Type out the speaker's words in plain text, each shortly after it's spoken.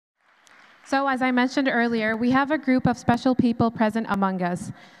So as I mentioned earlier, we have a group of special people present among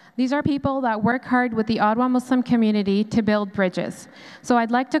us. These are people that work hard with the Ottawa Muslim community to build bridges. So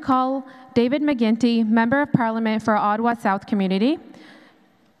I'd like to call David McGuinty, Member of Parliament for Ottawa South Community.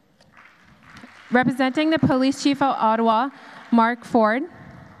 Representing the Police Chief of Ottawa, Mark Ford.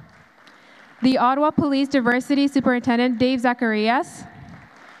 The Ottawa Police Diversity Superintendent, Dave Zacharias.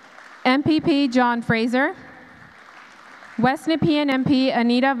 MPP John Fraser. West Nepean MP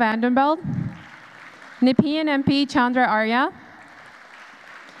Anita Vandenbeld. Nepean MP Chandra Arya.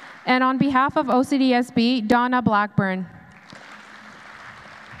 And on behalf of OCDSB, Donna Blackburn.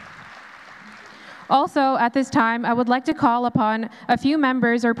 Also, at this time, I would like to call upon a few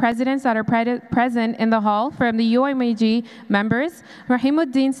members or presidents that are present in the hall from the UMAG members,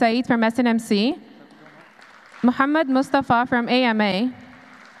 Rahimuddin Saeed from SNMC, Muhammad Mustafa from AMA,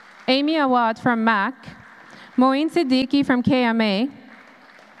 Amy Awad from MAC, Moeen Siddiqui from KMA,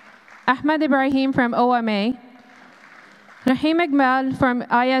 Ahmed Ibrahim from OMA, Rahim Iqbal from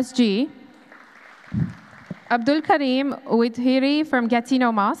ISG, Abdul Karim Uwithiri from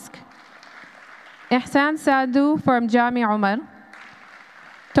Gatineau Mosque, Ihsan Sadhu from Jami Umar,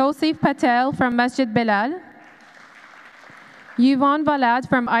 Tausif Patel from Masjid Bilal, Yvonne Valad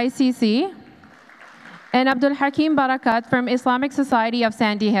from ICC, and Abdul Hakim Barakat from Islamic Society of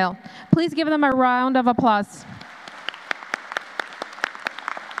Sandy Hill. Please give them a round of applause.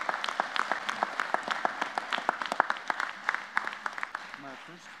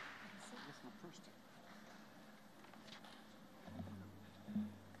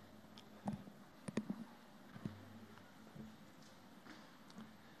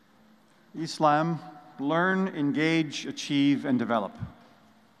 Islam, learn, engage, achieve, and develop.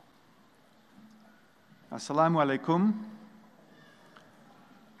 Assalamu alaikum.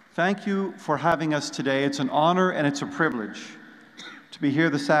 Thank you for having us today. It's an honor and it's a privilege to be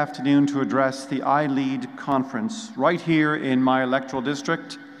here this afternoon to address the iLEAD conference right here in my electoral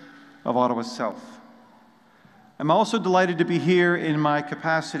district of Ottawa South. I'm also delighted to be here in my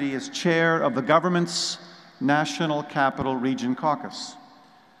capacity as chair of the government's National Capital Region Caucus.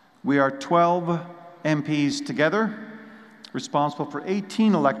 We are 12 MPs together, responsible for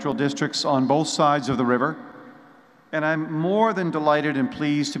 18 electoral districts on both sides of the river, and I'm more than delighted and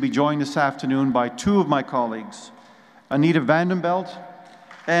pleased to be joined this afternoon by two of my colleagues, Anita Vandenbeld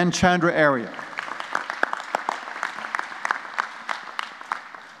and Chandra Arya.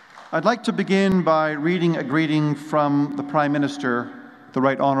 I'd like to begin by reading a greeting from the Prime Minister, the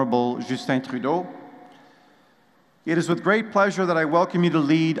Right Honourable Justin Trudeau. It is with great pleasure that I welcome you to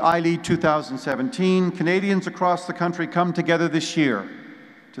lead iLEAD 2017. Canadians across the country come together this year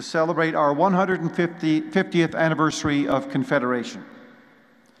to celebrate our 150th anniversary of Confederation.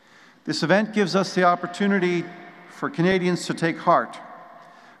 This event gives us the opportunity for Canadians to take heart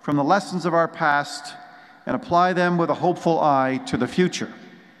from the lessons of our past and apply them with a hopeful eye to the future.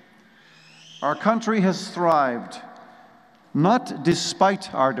 Our country has thrived, not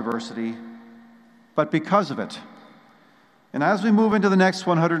despite our diversity, but because of it. And as we move into the next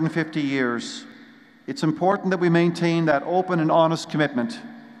 150 years, it's important that we maintain that open and honest commitment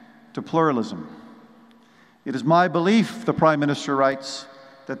to pluralism. It is my belief, the Prime Minister writes,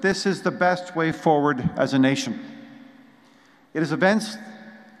 that this is the best way forward as a nation. It is events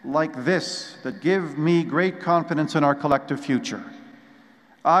like this that give me great confidence in our collective future.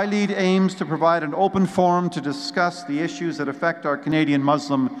 iLEAD aims to provide an open forum to discuss the issues that affect our Canadian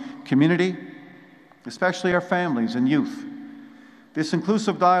Muslim community, especially our families and youth. This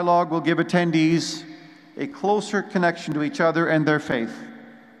inclusive dialogue will give attendees a closer connection to each other and their faith,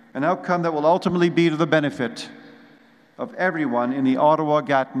 an outcome that will ultimately be to the benefit of everyone in the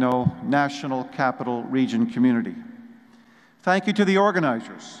Ottawa-Gatineau National Capital Region community. Thank you to the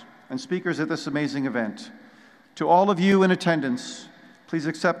organizers and speakers at this amazing event. To all of you in attendance, please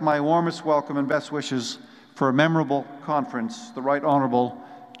accept my warmest welcome and best wishes for a memorable conference, the Right Honourable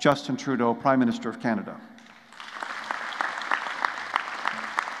Justin Trudeau, Prime Minister of Canada.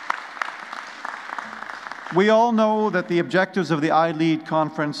 We all know that the objectives of the iLEAD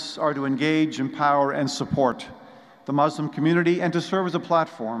conference are to engage, empower, and support the Muslim community and to serve as a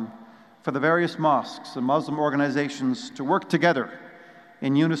platform for the various mosques and Muslim organizations to work together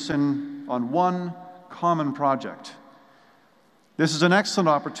in unison on one common project. This is an excellent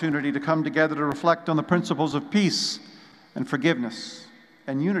opportunity to come together to reflect on the principles of peace and forgiveness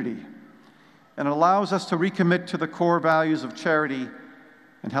and unity, and it allows us to recommit to the core values of charity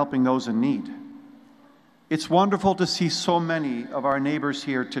and helping those in need. It's wonderful to see so many of our neighbors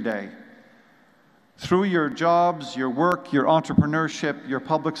here today. Through your jobs, your work, your entrepreneurship, your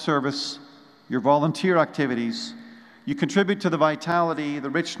public service, your volunteer activities, You contribute to the vitality, the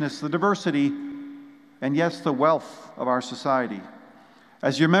richness, the diversity, and yes, the wealth of our society.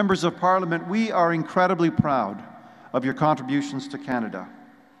 As your members of Parliament, we are incredibly proud of your contributions to Canada.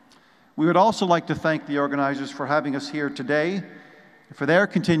 We would also like to thank the organizers for having us here today and for their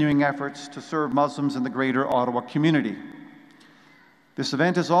continuing efforts to serve Muslims in the greater Ottawa community. This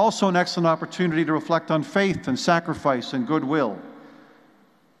event is also an excellent opportunity to reflect on faith and sacrifice and goodwill.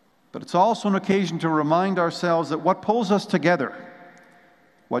 But it's also an occasion to remind ourselves that what pulls us together,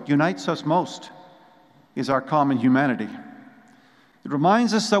 what unites us most, is our common humanity. It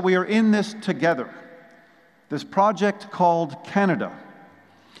reminds us that we are in this together, this project called Canada.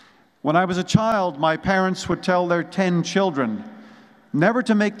 When I was a child, my parents would tell their 10 children never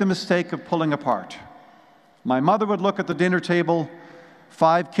to make the mistake of pulling apart. My mother would look at the dinner table,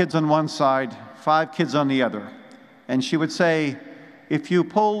 5 kids on one side, 5 kids on the other, and she would say, if you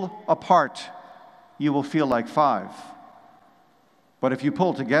pull apart, you will feel like 5. But if you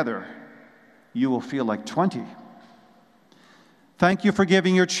pull together, you will feel like 20. Thank you for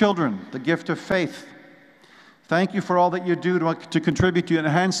giving your children the gift of faith. Thank you for all that you do to contribute to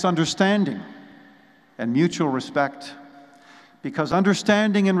enhanced understanding and mutual respect, because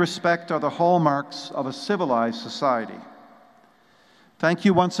understanding and respect are the hallmarks of a civilized society. Thank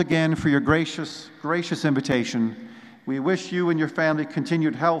you once again for your gracious invitation. We wish you and your family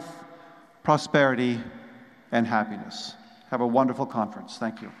continued health, prosperity, and happiness. Have a wonderful conference.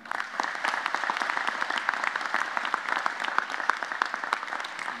 Thank you.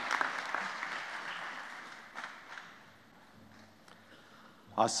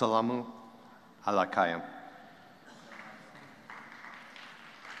 Assalamu alaikum.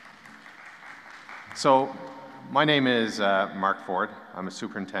 So, my name is Mark Ford. I'm a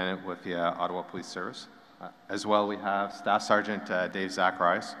superintendent with the Ottawa Police Service. As well, we have Staff Sergeant Dave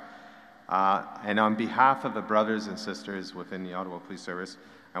Zacharias. And on behalf of the brothers and sisters within the Ottawa Police Service,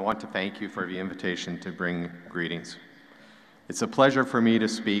 I want to thank you for the invitation to bring greetings. It's a pleasure for me to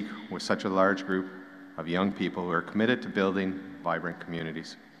speak with such a large group of young people who are committed to building vibrant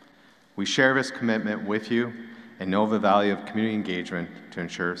communities. We share this commitment with you and know the value of community engagement to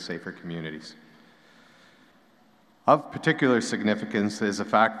ensure safer communities. Of particular significance is the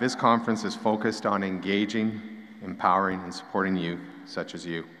fact this conference is focused on engaging, empowering, and supporting youth, such as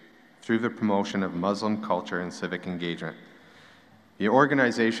you, through the promotion of Muslim culture and civic engagement. The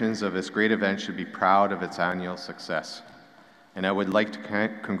organizations of this great event should be proud of its annual success. And I would like to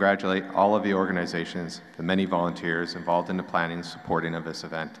congratulate all of the organizations, the many volunteers involved in the planning and supporting of this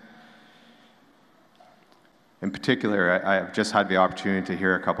event. In particular, I've just had the opportunity to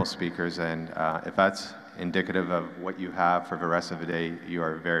hear a couple speakers, and if that's indicative of what you have for the rest of the day, you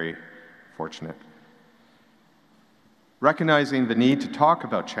are very fortunate. Recognizing the need to talk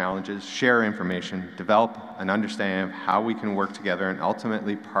about challenges, share information, develop an understanding of how we can work together and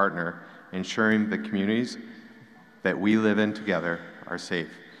ultimately partner, ensuring the communities that we live in together are safe,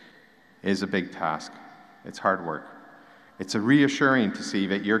 is a big task. It's hard work. It's reassuring to see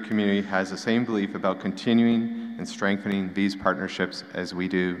that your community has the same belief about continuing and strengthening these partnerships as we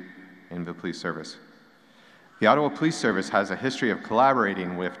do in the police service. The Ottawa Police Service has a history of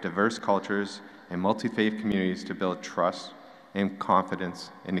collaborating with diverse cultures and multi-faith communities to build trust and confidence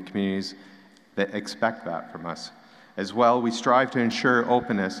in the communities that expect that from us. As well, we strive to ensure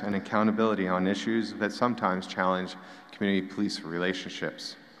openness and accountability on issues that sometimes challenge community police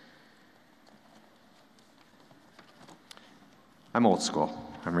relationships. I'm old school.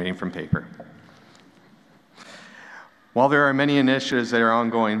 I'm reading from paper. While there are many initiatives that are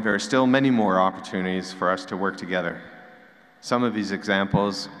ongoing, there are still many more opportunities for us to work together. Some of these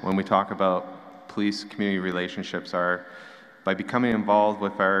examples, when we talk about police-community relationships, are by becoming involved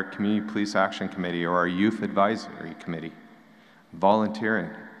with our Community Police Action Committee or our Youth Advisory Committee, volunteering,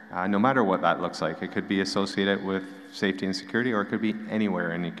 no matter what that looks like. It could be associated with safety and security, or it could be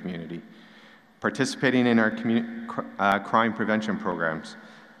anywhere in the community. Participating in our crime prevention programs.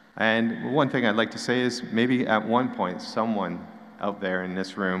 And one thing I'd like to say is maybe at one point someone out there in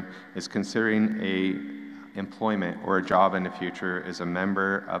this room is considering employment or a job in the future as a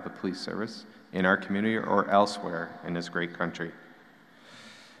member of the police service in our community or elsewhere in this great country.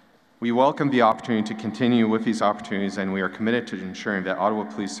 We welcome the opportunity to continue with these opportunities, and we are committed to ensuring that Ottawa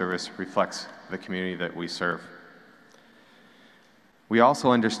Police Service reflects the community that we serve. We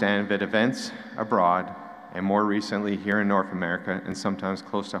also understand that events abroad, and more recently here in North America and sometimes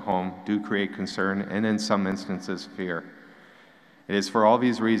close to home, do create concern and in some instances fear. It is for all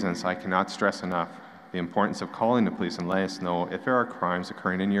these reasons I cannot stress enough the importance of calling the police and letting us know if there are crimes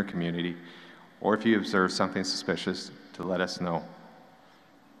occurring in your community, or if you observe something suspicious, to let us know.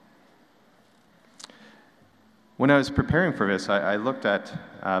 When I was preparing for this, I looked at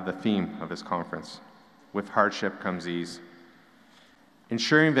the theme of this conference. With hardship comes ease.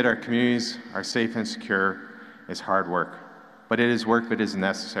 Ensuring that our communities are safe and secure is hard work, but it is work that is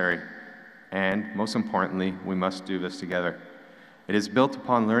necessary. And most importantly, we must do this together. It is built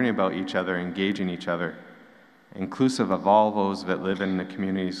upon learning about each other, engaging each other, inclusive of all those that live in the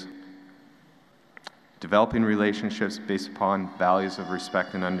communities, developing relationships based upon values of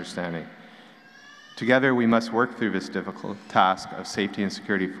respect and understanding. Together, we must work through this difficult task of safety and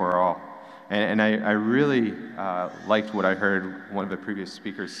security for all. And I really liked what I heard one of the previous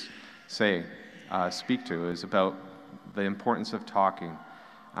speakers speak to, is about the importance of talking.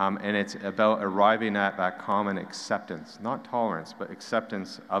 And it's about arriving at that common acceptance, not tolerance, but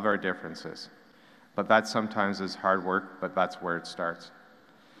acceptance of our differences. But that sometimes is hard work, but that's where it starts.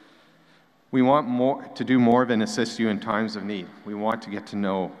 We want to do more than assist you in times of need. We want to get to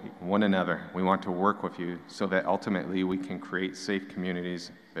know one another. We want to work with you so that ultimately we can create safe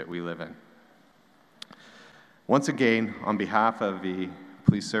communities that we live in. Once again, on behalf of the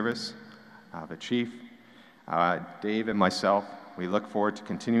police service, the chief, Dave and myself, we look forward to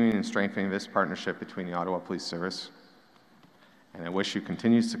continuing and strengthening this partnership between the Ottawa Police Service. And I wish you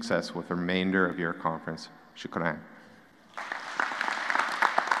continued success with the remainder of your conference. Shukran.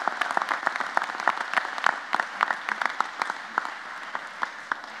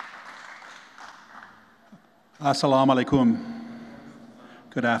 Assalamu alaikum.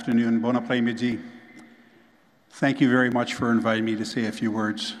 Good afternoon. Bon après-midi. Thank you very much for inviting me to say a few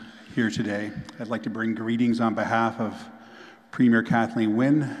words here today. I'd like to bring greetings on behalf of Premier Kathleen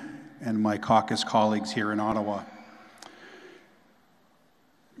Wynne and my caucus colleagues here in Ottawa.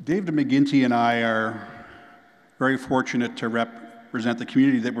 David McGuinty and I are very fortunate to represent the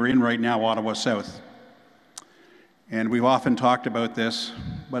community that we're in right now, Ottawa South. And we've often talked about this,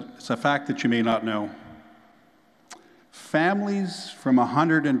 but it's a fact that you may not know. Families from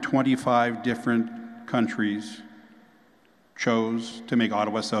 125 different countries chose to make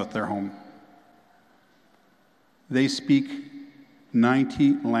Ottawa South their home. They speak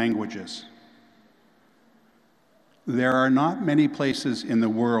 90 languages. There are not many places in the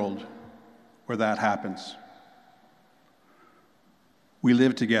world where that happens. We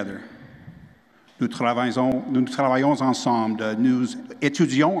live together. Nous travaillons ensemble. Nous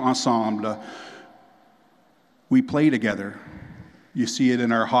étudions ensemble. We play together. You see it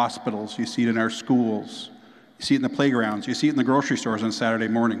in our hospitals. You see it in our schools. You see it in the playgrounds. You see it in the grocery stores on Saturday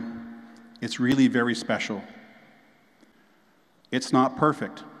morning. It's really very special. It's not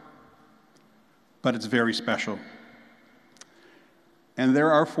perfect, but it's very special. And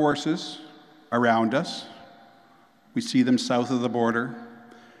there are forces around us, we see them south of the border,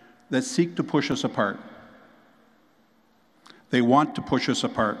 that seek to push us apart. They want to push us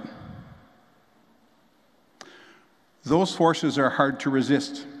apart. Those forces are hard to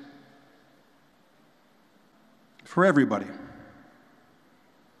resist for everybody.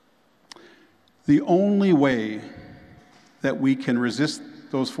 The only way that we can resist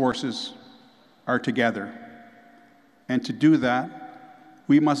those forces are together. And to do that,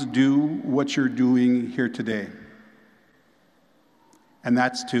 we must do what you're doing here today. And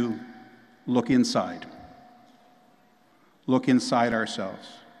that's to look inside. Look inside ourselves.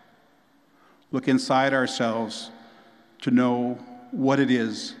 Look inside ourselves to know what it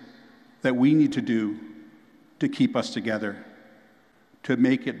is that we need to do to keep us together, to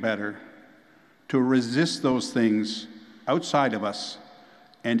make it better, to resist those things outside of us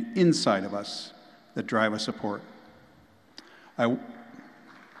and inside of us that drive us apart. Thank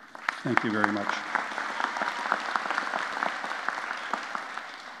you very much.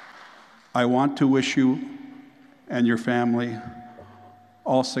 I want to wish you and your family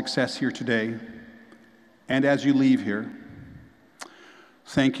all success here today. And as you leave here,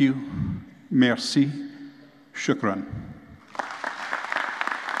 thank you, merci, shukran.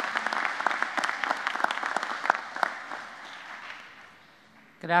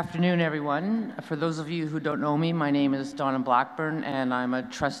 Good afternoon, everyone. For those of you who don't know me, my name is Donna Blackburn, and I'm a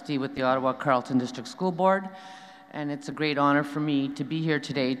trustee with the Ottawa Carleton District School Board. And it's a great honor for me to be here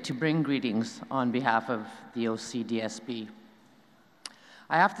today to bring greetings on behalf of the OCDSB.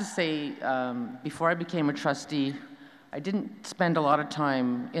 I have to say, before I became a trustee, I didn't spend a lot of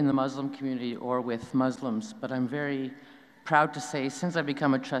time in the Muslim community or with Muslims, but I'm very proud to say since I've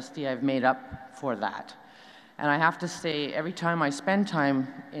become a trustee, I've made up for that. And I have to say, every time I spend time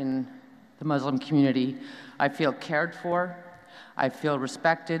in the Muslim community, I feel cared for, I feel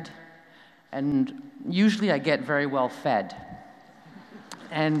respected, and usually I get very well fed.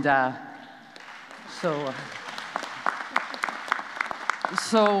 And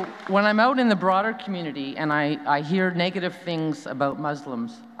So when I'm out in the broader community and I hear negative things about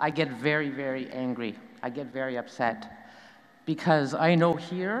Muslims, I get very, very angry. I get very upset because I know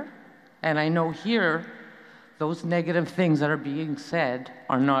here, and I know here, those negative things that are being said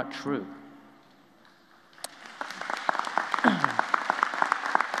are not true.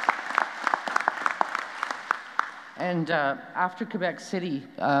 And after Quebec City,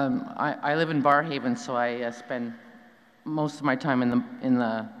 I live in Barrhaven, so I spend most of my time in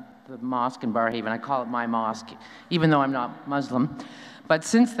the mosque in Barrhaven. I call it my mosque, even though I'm not Muslim. But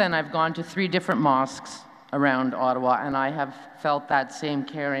since then, I've gone to 3 different mosques around Ottawa, and I have felt that same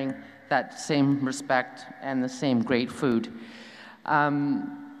caring, that same respect, and the same great food.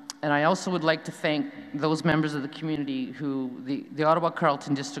 And I also would like to thank those members of the community who, the Ottawa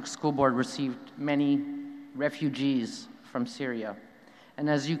Carleton District School Board received many refugees from Syria. And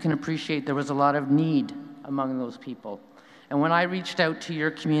as you can appreciate, there was a lot of need among those people. And when I reached out to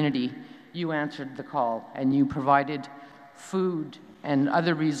your community, you answered the call and you provided food and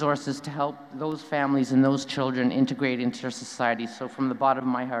other resources to help those families and those children integrate into our society. So from the bottom of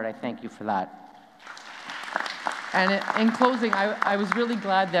my heart, I thank you for that. And in closing, I was really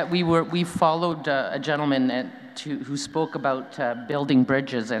glad that we followed a gentleman who spoke about building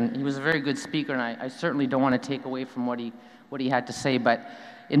bridges, and he was a very good speaker, and I certainly don't want to take away from what he had to say, but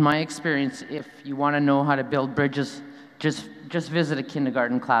in my experience, if you want to know how to build bridges, just visit a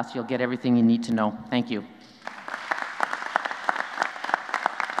kindergarten class. You'll get everything you need to know. Thank you.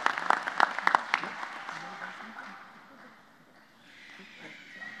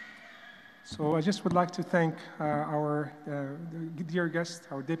 So I just would like to thank our dear guests,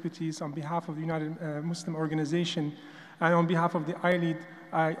 our deputies, on behalf of the United Muslim Organization and on behalf of the iLEAD.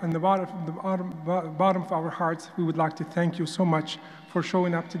 On the bottom of our hearts, we would like to thank you so much for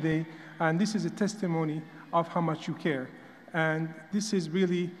showing up today. And this is a testimony of how much you care. And this is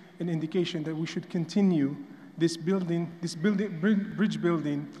really an indication that we should continue this bridge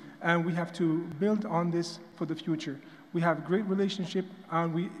building, and we have to build on this for the future. We have a great relationship,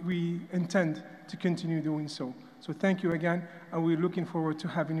 and we intend to continue doing so. So thank you again, and we're looking forward to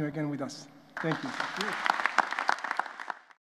having you again with us. Thank you.